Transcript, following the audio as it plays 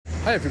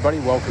Hey everybody,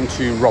 welcome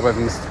to Rob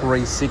Evans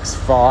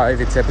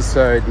 365. It's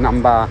episode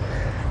number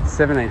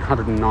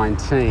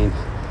 1719.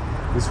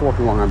 I'm just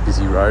walking along a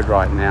busy road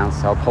right now,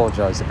 so I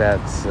apologise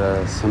about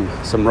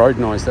some road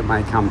noise that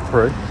may come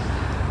through.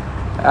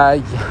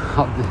 I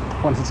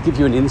wanted to give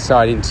you an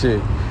insight into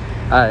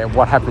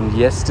what happened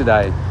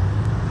yesterday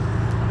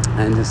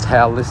and just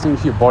how listening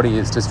to your body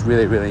is just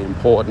really, really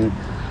important.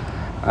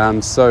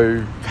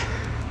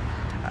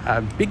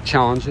 Big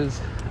challenges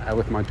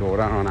with my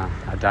daughter on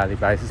a daily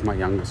basis, my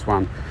youngest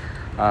one.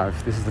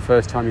 If this is the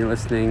first time you're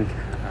listening,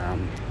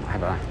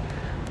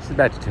 she's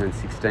about to turn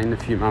 16 in a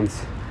few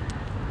months.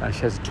 She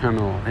has a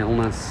terminal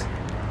illness,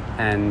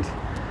 and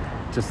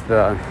just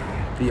the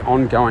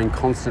ongoing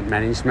constant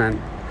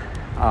management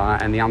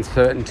and the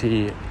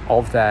uncertainty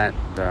of that,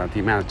 the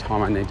amount of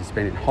time I need to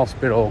spend in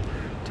hospital,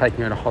 taking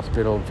her to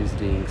hospital,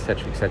 visiting,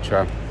 etc.,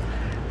 etc.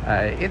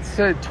 It's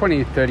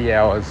 20, 30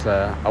 hours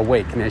a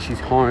week. Now she's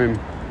home,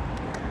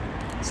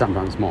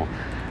 sometimes more.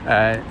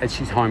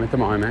 She's home at the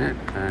moment,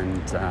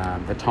 and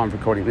the time of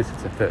recording this,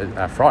 it's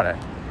Friday.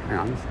 Hang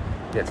on.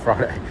 Yeah, it's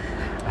Friday.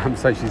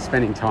 So she's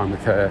spending time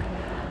with her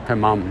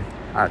mum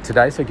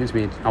today, so it gives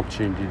me an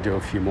opportunity to do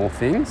a few more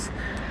things.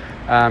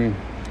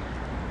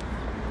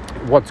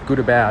 What's good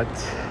about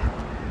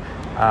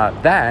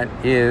that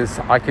is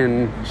I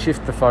can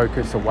shift the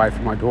focus away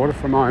from my daughter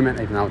for a moment,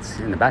 even though it's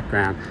in the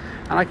background,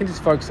 and I can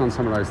just focus on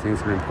some of those things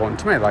that are important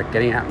to me, like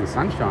getting out in the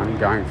sunshine and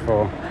going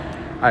for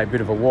a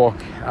bit of a walk.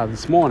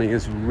 This morning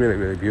is really,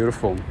 really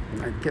beautiful.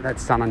 Get that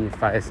sun on your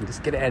face and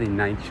just get out in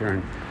nature.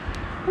 And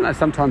I don't know,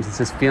 sometimes it's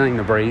just feeling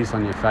the breeze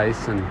on your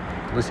face and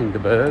listening to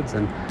birds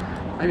and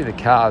maybe the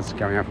cars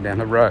going up and down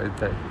the road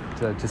that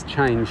just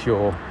change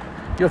your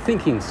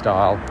thinking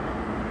style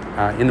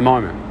in the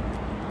moment.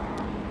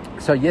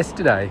 So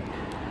yesterday,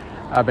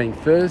 being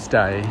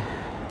Thursday,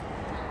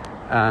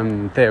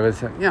 there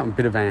was a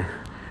bit of an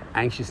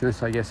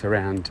anxiousness, I guess,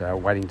 around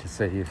waiting to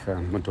see if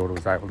my daughter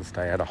was able to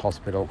stay out of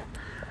hospital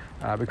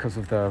because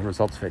of the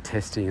results of her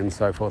testing and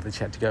so forth. That she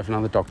had to go for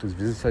another doctor's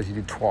visit, so she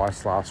did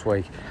twice this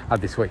week,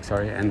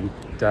 and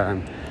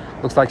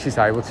looks like she's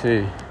able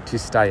to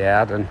stay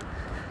out. And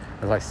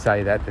as I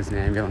say that, there's an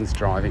ambulance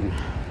driving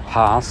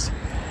past,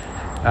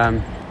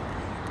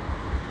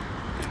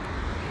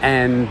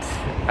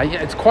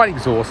 it's quite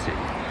exhausting.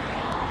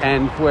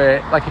 And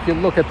if you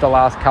look at the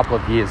last couple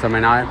of years,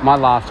 my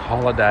last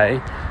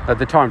holiday, at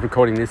the time of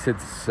recording this,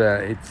 it's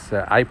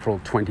April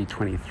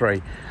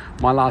 2023.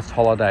 My last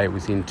holiday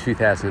was in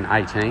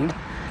 2018.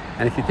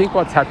 And if you think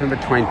what's happened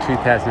between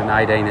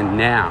 2018 and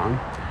now,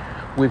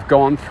 we've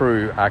gone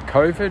through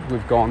COVID,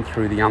 we've gone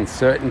through the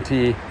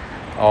uncertainty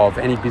of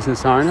any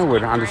business owner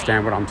would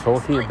understand what I'm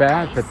talking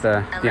about, but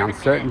the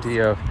uncertainty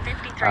of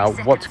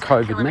what's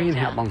COVID mean,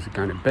 how long is it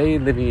going to be,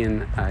 living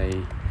in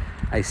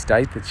a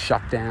state that's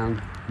shut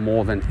down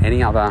more than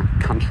any other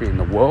country in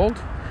the world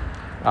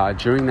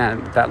during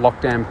that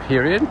lockdown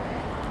period,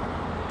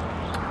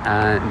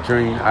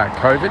 during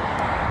COVID,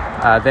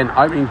 then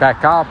opening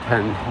back up,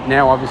 and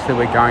now obviously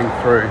we're going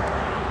through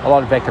a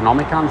lot of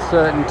economic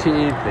uncertainty,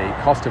 the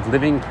cost of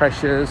living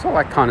pressures, all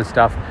that kind of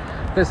stuff.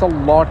 There's a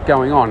lot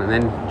going on. And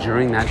then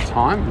during that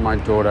time, my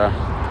daughter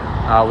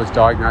was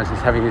diagnosed as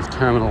having this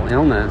terminal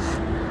illness,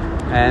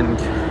 and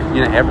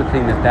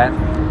everything that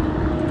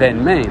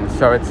then means.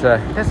 So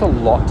there's a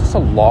lot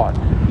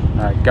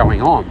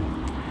going on.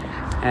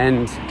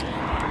 And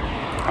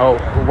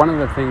one of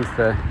the things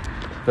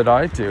that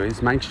I do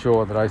is make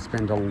sure that I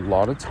spend a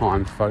lot of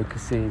time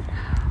focusing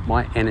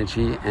my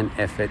energy and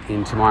effort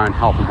into my own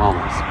health and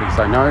wellness, because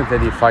I know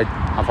that if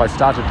I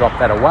start to drop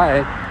that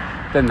away,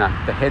 then the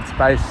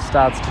headspace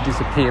starts to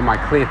disappear, my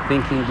clear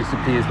thinking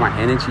disappears, my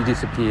energy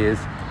disappears,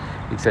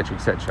 etc.,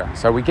 etc.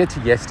 So we get to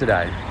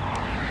yesterday,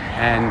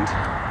 and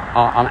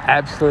I'm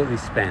absolutely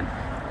spent.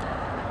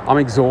 I'm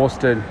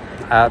exhausted.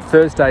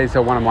 Thursdays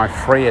are one of my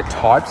freer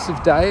types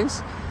of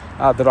days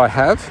that I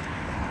have.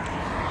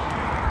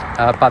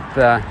 But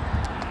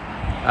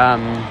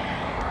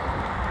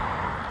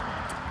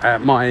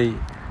my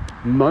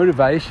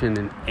motivation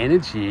and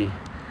energy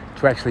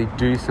to actually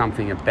do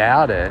something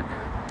about it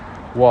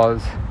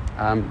was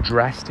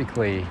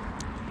drastically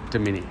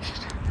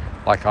diminished.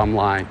 I'm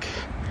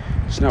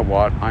you know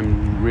what?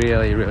 I'm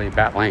really, really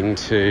battling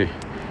to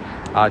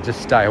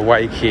just stay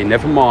awake here.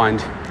 Never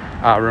mind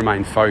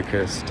remain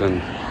focused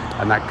and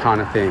that kind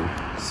of thing.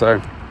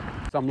 So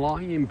I'm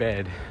lying in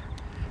bed.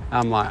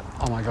 I'm like,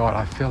 oh my God,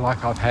 I feel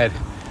like I've had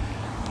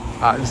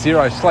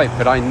zero sleep,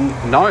 but I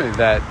know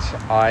that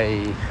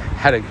I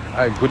had a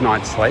good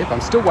night's sleep. I'm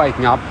still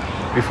waking up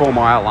before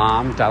my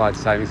alarm. Daylight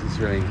savings has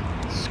really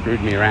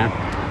screwed me around.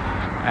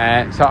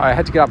 And so I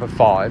had to get up at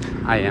 5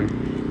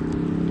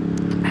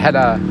 a.m. Had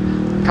a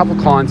couple of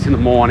clients in the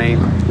morning.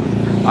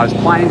 I was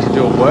planning to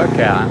do a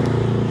workout.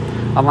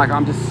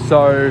 I'm just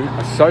so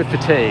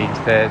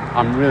fatigued that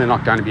I'm really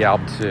not going to be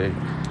able to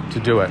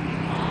do it.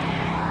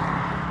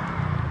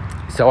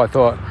 So I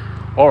thought,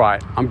 all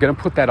right, I'm going to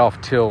put that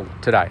off till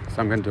today. So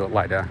I'm going to do it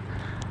later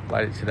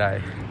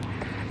today.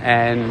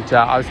 And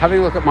I was having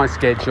a look at my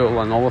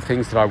schedule and all the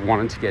things that I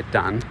wanted to get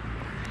done.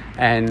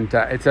 And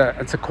it's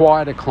a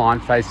quieter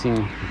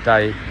client-facing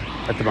day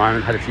at the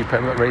moment. Had a few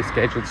people that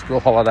rescheduled, school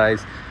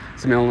holidays,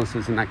 some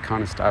illnesses and that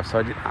kind of stuff. So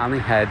I only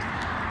had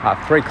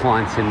 3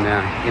 clients in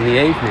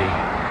the evening.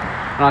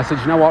 And I said,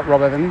 you know what,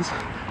 Rob Evans,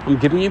 I'm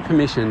giving you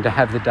permission to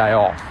have the day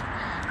off.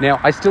 Now,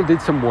 I still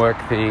did some work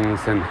things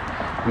and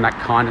that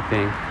kind of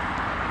thing,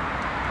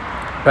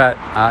 but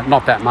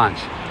not that much.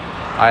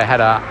 I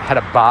had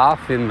a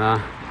bath in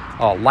the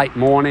late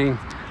morning.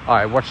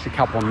 I watched a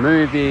couple of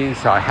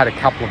movies. I had a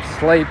couple of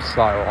sleeps,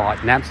 so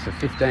like naps for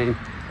 15,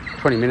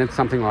 20 minutes,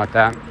 something like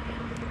that.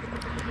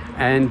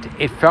 And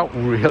it felt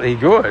really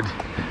good.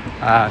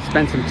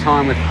 Spent some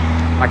time with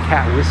my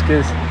cat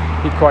Whiskers.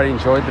 He quite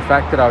enjoyed the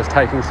fact that I was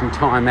taking some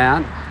time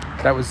out.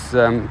 That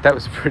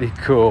was pretty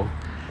cool.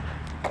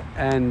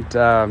 And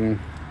I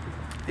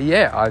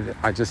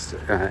just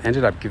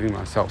ended up giving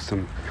myself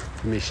some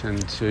permission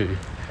to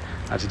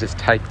just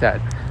take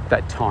that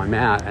time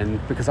out. And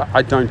because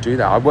I don't do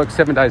that, I work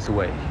 7 days a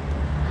week,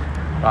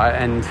 right?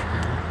 And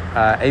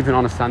even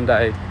on a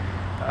Sunday,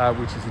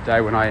 which is a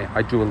day when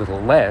I do a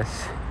little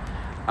less,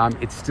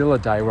 it's still a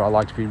day where I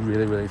like to be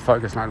really, really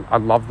focused. And I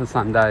love the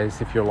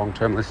Sundays. If you're a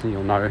long-term listener,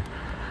 you'll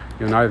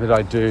know that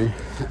I do,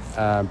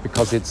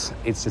 because it's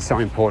just so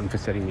important for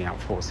setting me up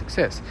for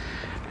success.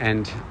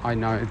 And I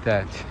know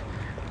that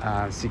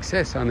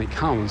success only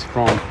comes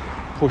from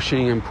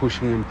pushing and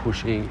pushing and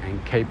pushing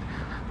and keep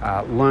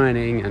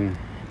learning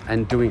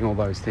and doing all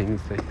those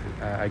things that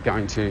are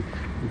going to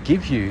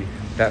give you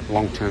that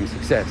long-term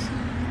success.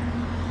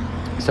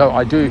 So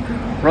I do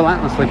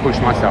relentlessly push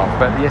myself.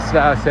 But yesterday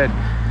I said,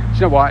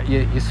 you know what,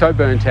 you're so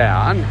burnt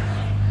out,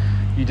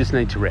 you just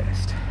need to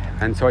rest.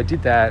 And so I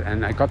did that,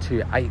 and I got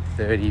to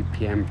 8:30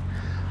 p.m.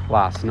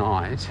 last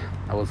night.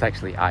 It was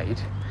actually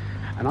 8,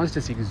 and I was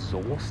just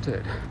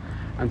exhausted.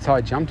 And so I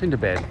jumped into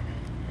bed,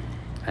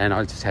 and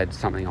I just had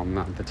something on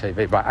the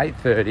TV. By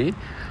 8:30,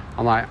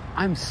 I'm like,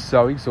 I'm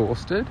so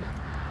exhausted.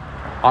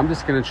 I'm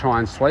just going to try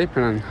and sleep.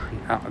 And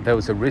there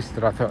was a risk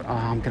that I thought,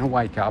 I'm going to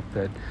wake up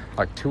at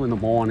like 2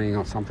 a.m.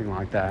 or something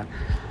like that.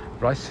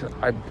 But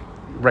I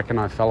reckon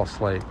I fell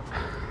asleep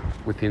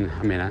within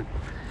a minute.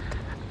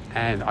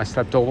 And I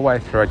slept all the way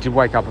through. I did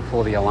wake up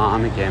before the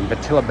alarm again,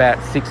 but till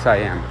about 6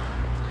 a.m.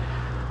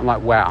 I'm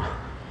like, wow,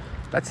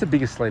 that's the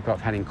biggest sleep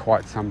I've had in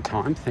quite some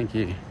time. Thank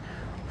you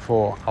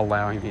for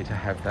allowing me to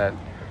have that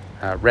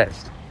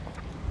rest.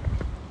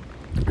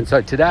 And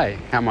so today,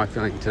 how am I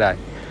feeling today?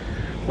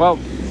 Well,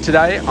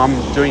 today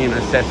I'm doing an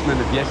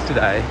assessment of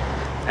yesterday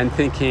and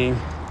thinking, do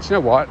you know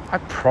what? I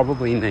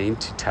probably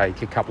need to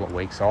take a couple of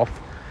weeks off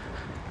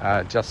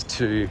just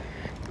to,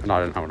 and I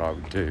don't know what I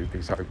would do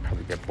because I would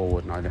probably get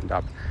bored and I'd end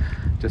up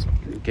just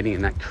getting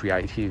in that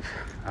creative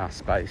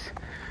space.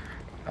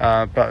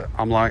 But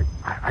I'm like,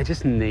 I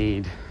just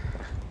need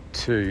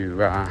to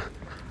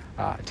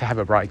have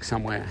a break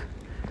somewhere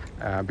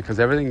because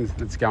everything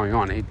that's going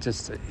on, it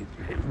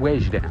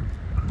wears you down.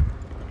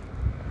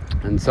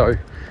 And so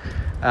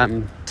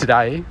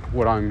today,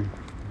 what I'm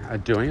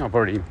doing,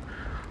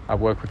 I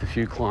worked with a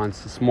few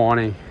clients this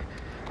morning,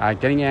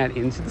 getting out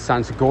into the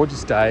sun. It's a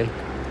gorgeous day,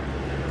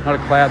 not a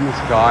cloud in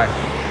the sky,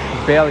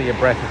 barely a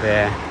breath of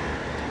air.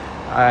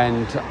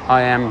 And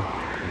I'm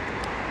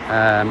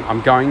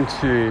going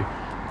to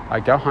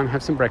go home,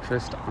 have some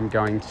breakfast. I'm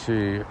going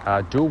to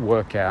do a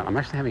workout. I'm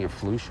actually having a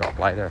flu shot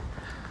later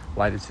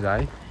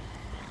today.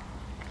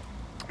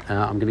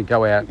 I'm going to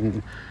go out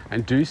and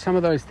do some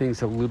of those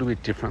things a little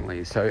bit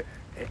differently. So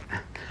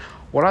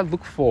what I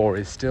look for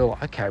is still,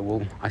 okay,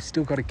 well, I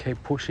still got to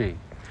keep pushing,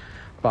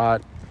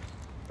 but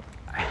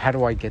how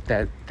do I get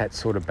that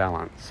sort of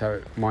balance?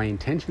 So my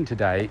intention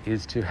today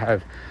is to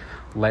have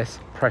less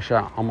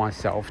pressure on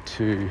myself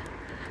to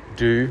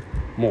do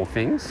more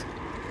things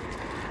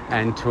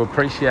and to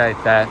appreciate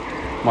that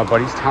my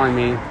body's telling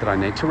me that I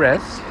need to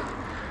rest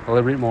a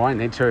little bit more.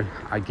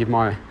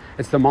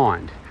 It's the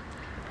mind,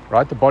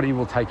 right? The body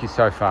will take you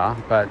so far,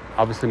 but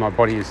obviously my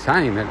body is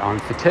saying that I'm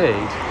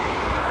fatigued,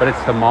 but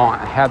it's the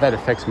mind, how that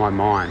affects my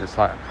mind. It's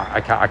like,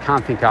 I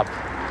can't think up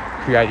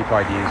creative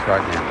ideas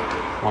right now.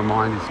 My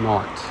mind is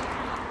not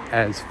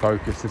as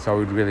focused as I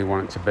would really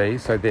want it to be.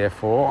 So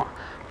therefore,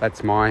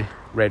 that's my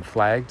red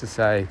flag to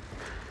say,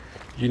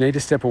 you need to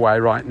step away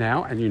right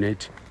now and you need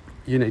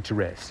to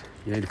rest.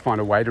 You need to find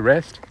a way to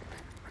rest,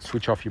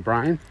 switch off your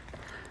brain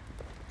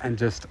and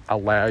just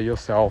allow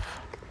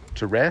yourself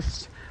to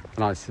rest.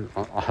 And I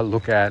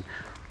look at,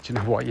 do you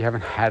know what? You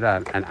haven't had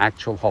an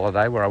actual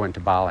holiday where I went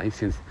to Bali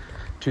since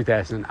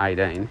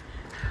 2018.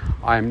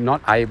 I'm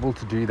not able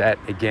to do that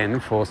again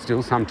for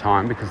still some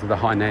time because of the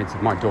high needs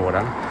of my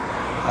daughter.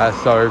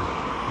 So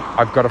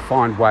I've got to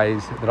find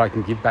ways that I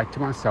can give back to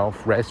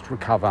myself, rest,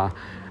 recover,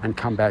 and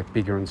come back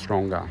bigger and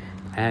stronger.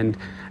 And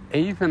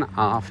even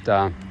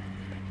after,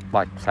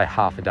 like, say,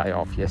 half a day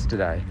off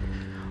yesterday,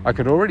 I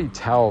could already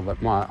tell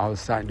that I was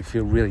starting to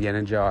feel really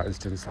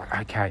energized. And it's like,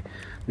 okay,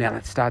 now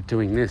let's start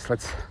doing this.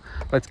 Let's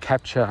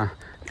capture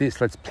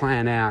this. Let's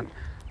plan out.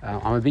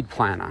 I'm a big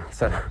planner,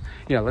 so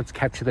let's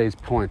capture these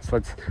points.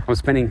 I'm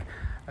spending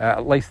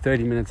at least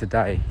 30 minutes a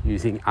day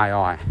using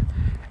AI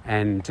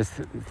and just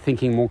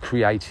thinking more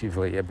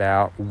creatively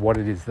about what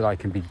it is that I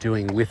can be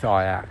doing with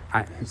AI,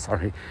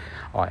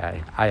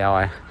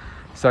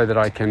 so that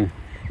I can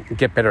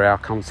get better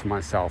outcomes for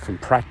myself, and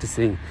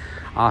practicing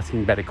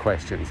asking better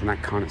questions and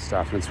that kind of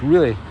stuff. And it's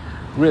really,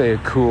 really a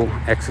cool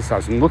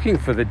exercise, and looking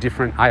for the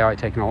different AI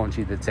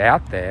technology that's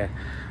out there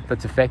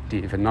that's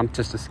effective and not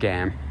just a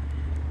scam,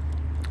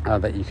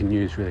 that you can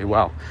use really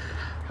well.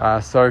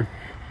 That's what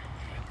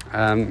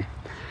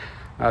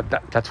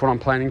I'm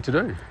planning to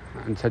do.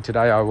 And so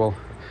today I will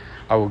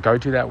go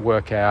to that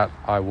workout.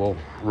 I will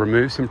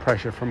remove some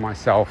pressure from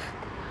myself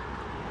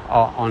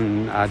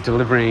on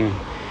delivering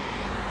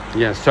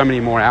so many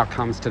more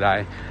outcomes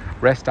today,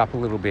 rest up a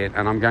little bit,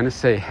 and I'm going to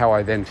see how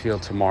I then feel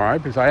tomorrow,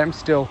 because I am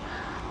still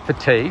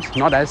fatigued,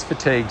 not as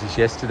fatigued as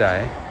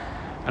yesterday,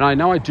 and I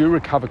know I do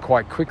recover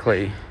quite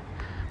quickly,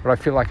 but I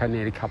feel like I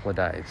need a couple of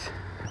days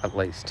at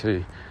least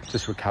to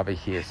just recover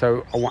here.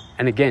 So,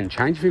 and again,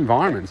 change of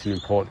environment's an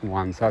important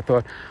one. So I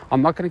thought,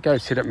 I'm not going to go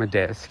sit at my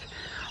desk.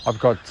 I've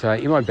got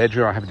in my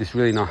bedroom, I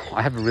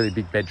have a really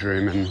big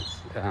bedroom, and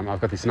I've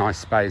got this nice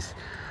space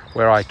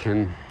where I've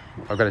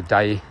got a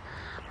day,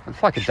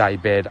 it's like a day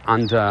bed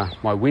under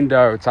my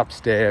window. It's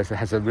upstairs. It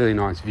has a really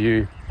nice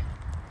view.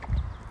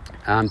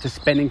 Just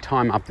spending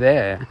time up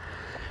there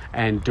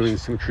and doing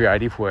some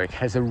creative work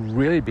has a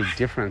really big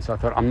difference. I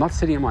thought, I'm not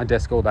sitting at my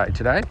desk all day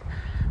today.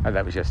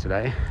 That was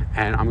yesterday.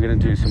 And I'm going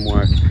to do some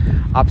work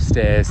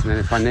upstairs. And then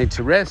if I need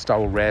to rest, I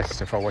will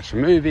rest. If I watch a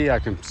movie, I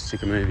can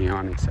stick a movie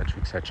on, etc.,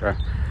 etc.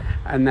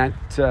 And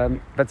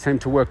that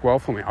seemed to work well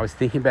for me. I was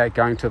thinking about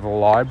going to the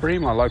library,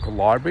 my local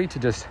library, to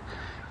just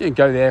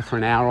go there for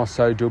an hour or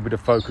so, do a bit of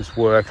focused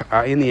work.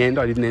 In the end,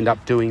 I didn't end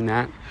up doing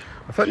that.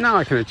 I thought, no,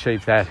 I can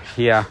achieve that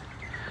here.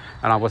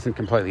 And I wasn't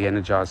completely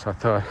energized. So I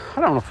thought,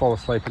 I don't want to fall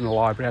asleep in the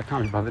library. I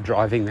can't be bothered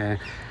driving there.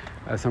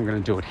 So I'm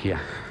going to do it here.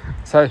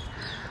 So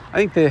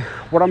I think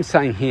what I'm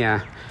saying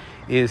here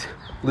is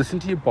listen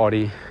to your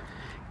body,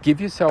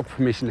 give yourself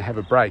permission to have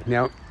a break.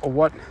 Now,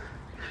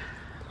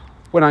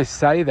 when I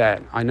say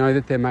that, I know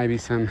that there may be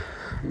some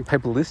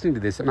people listening to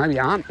this that maybe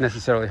aren't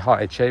necessarily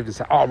high achievers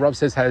and say, oh, Rob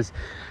says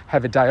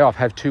have a day off,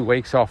 have 2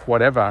 weeks off,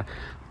 whatever.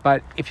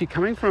 But if you're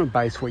coming from a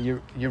base where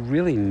you're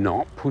really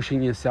not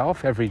pushing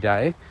yourself every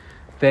day,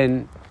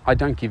 then I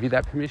don't give you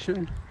that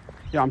permission.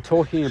 I'm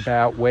talking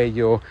about where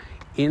you're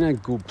in a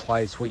good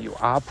place, where you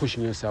are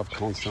pushing yourself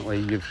constantly.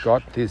 You've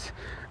got this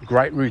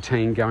great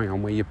routine going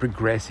on where you're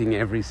progressing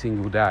every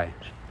single day.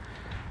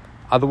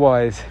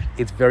 Otherwise,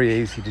 it's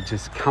very easy to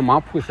just come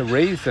up with a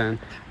reason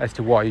as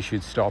to why you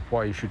should stop,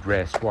 why you should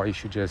rest, why you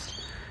should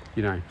just,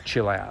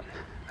 chill out.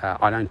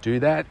 I don't do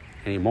that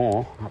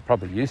anymore. I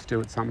probably used to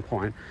at some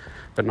point,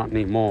 but not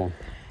anymore.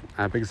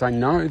 Because I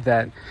know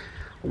that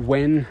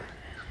when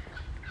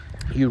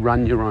you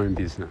run your own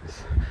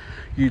business,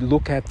 you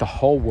look at the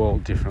whole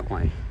world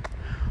differently.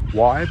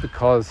 Why?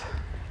 Because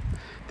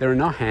there are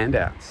no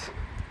handouts.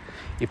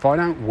 If I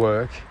don't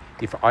work,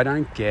 if I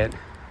don't get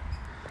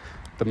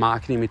the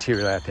marketing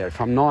material out there, if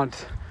I'm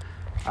not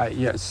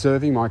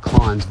serving my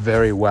clients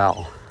very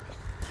well,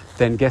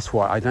 then guess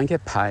what? I don't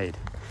get paid.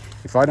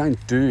 If I don't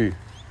do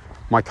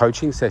my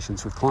coaching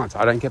sessions with clients,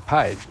 I don't get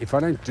paid. If I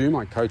don't do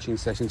my coaching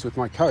sessions with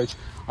my coach,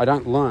 I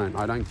don't learn,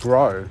 I don't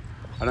grow,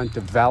 I don't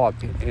develop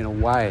in a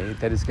way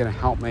that is going to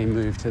help me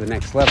move to the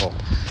next level.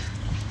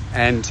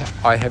 And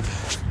I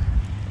have,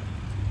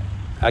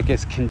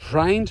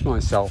 trained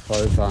myself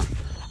over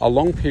a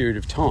long period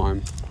of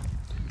time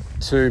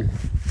to,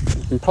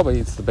 and probably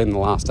it's been the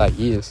last 8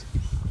 years,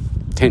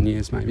 10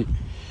 years maybe,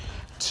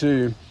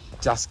 to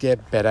just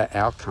get better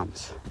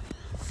outcomes.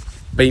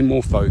 Be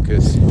more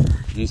focused,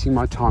 using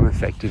my time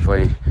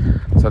effectively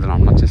so that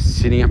I'm not just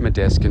sitting at my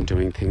desk and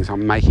doing things.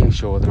 I'm making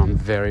sure that I'm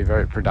very,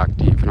 very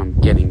productive and I'm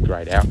getting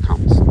great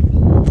outcomes.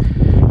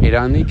 It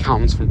only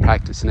comes from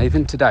practice. And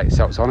even today,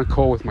 so I was on a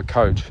call with my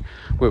coach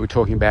where we were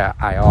talking about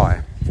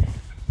AI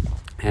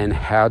and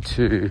how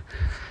to,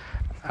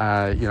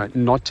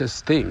 not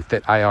just think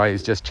that AI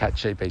is just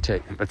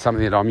ChatGPT. It's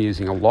something that I'm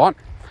using a lot,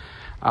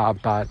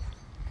 but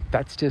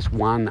that's just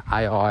one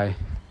AI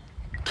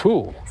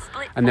tool.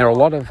 And there are a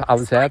lot of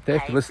others out there.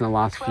 If you listen to the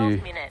last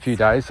few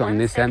days on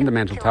this and the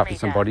Mental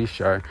Toughness and Body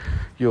show,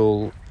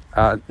 you'll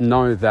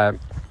know that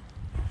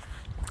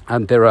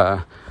there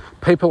are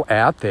people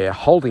out there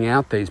holding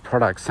out these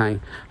products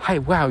saying, hey,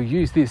 wow,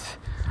 use this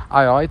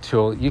AI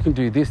tool. You can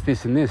do this,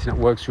 this, and this, and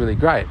it works really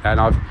great. And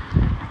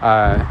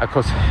of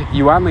course,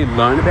 you only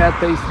learn about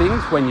these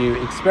things when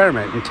you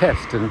experiment and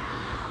test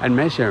and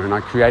measure. And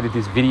I created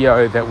this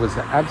video that was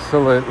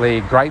absolutely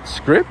great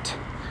script.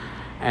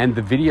 And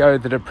the video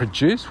that it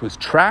produced was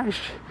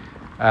trash.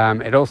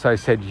 It also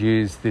said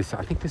use this,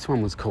 I think this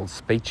one was called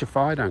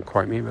Speechify, don't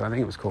quote me, but I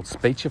think it was called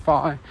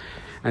Speechify.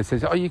 And it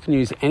says, you can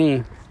use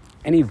any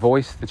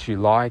voice that you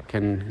like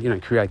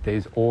and, create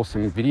these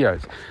awesome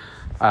videos.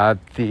 A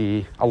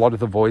lot of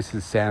the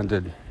voices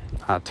sounded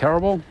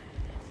terrible.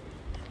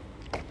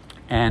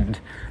 And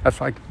it's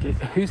like,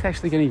 who's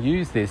actually going to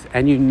use this?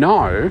 And you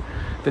know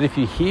that if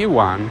you hear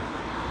one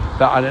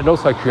It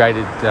also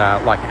created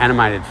like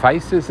animated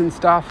faces and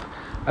stuff.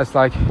 It's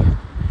like,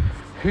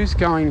 who's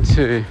going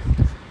to,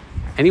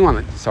 anyone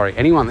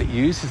that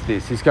uses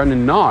this is going to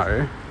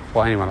know,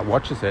 well, anyone that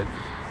watches it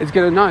is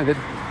going to know that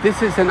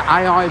this is an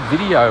AI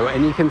video,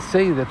 and you can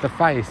see that the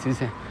face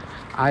is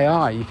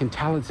AI. You can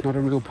tell it's not a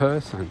real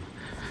person.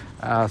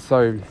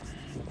 So,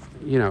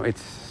 you know,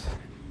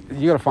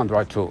 you got to find the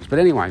right tools. But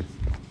anyway,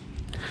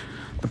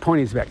 the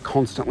point is about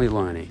constantly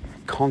learning,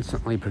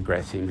 constantly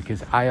progressing,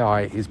 because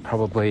AI is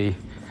probably,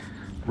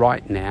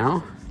 right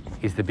now,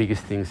 is the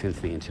biggest thing since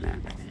the internet.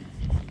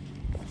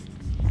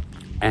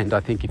 And I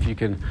think if you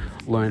can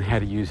learn how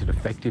to use it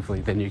effectively,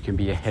 then you can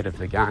be ahead of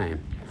the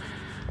game.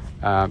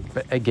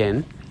 But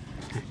again,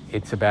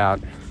 it's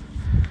about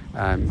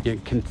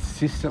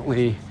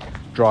consistently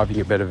driving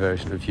a better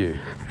version of you.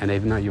 And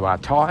even though you are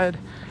tired,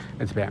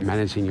 it's about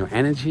managing your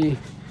energy.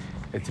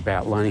 It's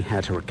about learning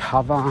how to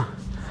recover.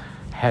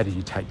 How do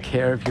you take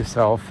care of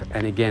yourself?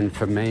 And again,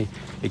 for me,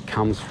 it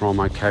comes from,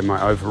 my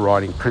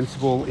overriding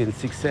principle in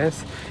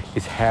success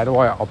is, how do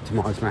I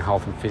optimize my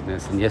health and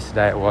fitness? And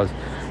yesterday it was,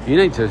 you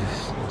need to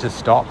just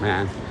stop,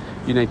 man.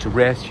 You need to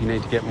rest. You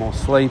need to get more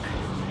sleep.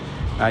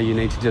 You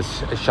need to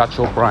just shut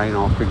your brain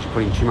off, because you're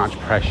putting too much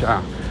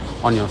pressure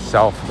on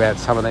yourself about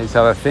some of these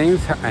other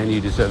things, and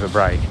you deserve a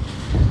break.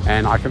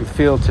 And I can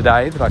feel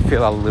today that I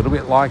feel a little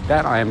bit like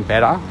that. I am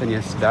better than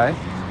yesterday,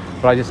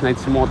 but I just need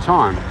some more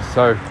time.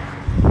 So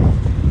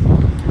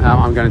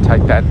I'm going to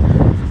take that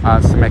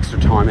some extra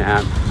time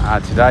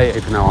out today,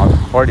 even though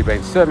I've already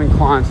been serving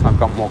clients and I've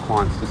got more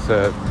clients to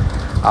serve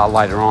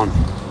later on.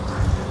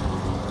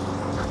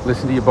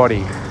 Listen to your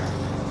body.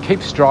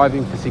 Keep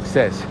striving for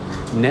success.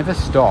 Never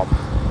stop.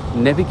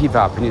 Never give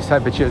up. And you say,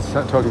 but you're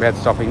talking about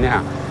stopping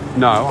now.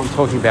 No, I'm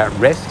talking about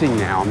resting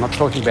now. I'm not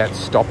talking about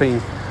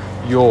stopping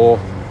your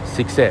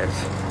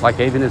success. Like,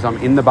 even as I'm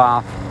in the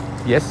bath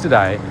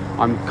yesterday,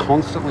 I'm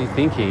constantly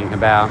thinking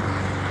about,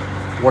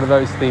 what are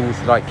those things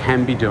that I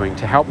can be doing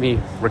to help me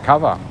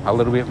recover a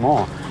little bit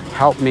more,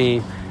 help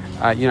me,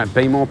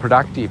 be more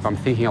productive. I'm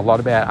thinking a lot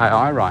about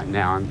AI right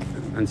now,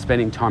 and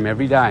spending time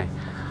every day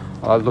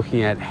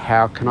looking at,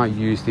 how can I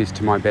use this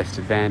to my best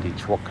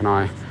advantage? What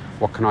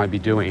can I be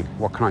doing?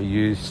 What can I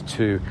use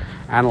to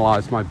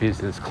analyze my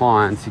business,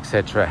 clients,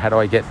 etc.? How do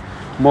I get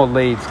more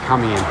leads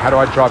coming in? How do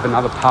I drive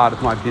another part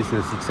of my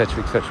business,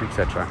 etc., etc.,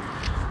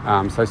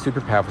 etc.? So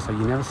super powerful. So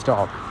you never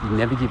stop. You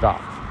never give up.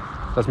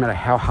 Doesn't matter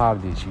how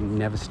hard it is, you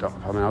never stop.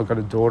 I mean, I've got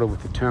a daughter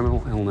with a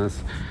terminal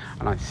illness,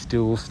 and I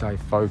still stay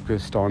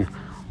focused on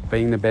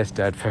being the best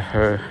dad for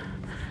her,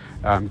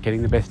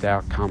 getting the best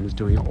outcomes,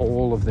 doing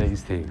all of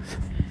these things.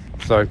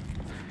 So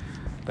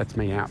that's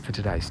me out for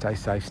today. Stay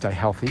safe, stay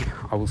healthy.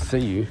 I will see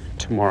you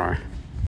tomorrow.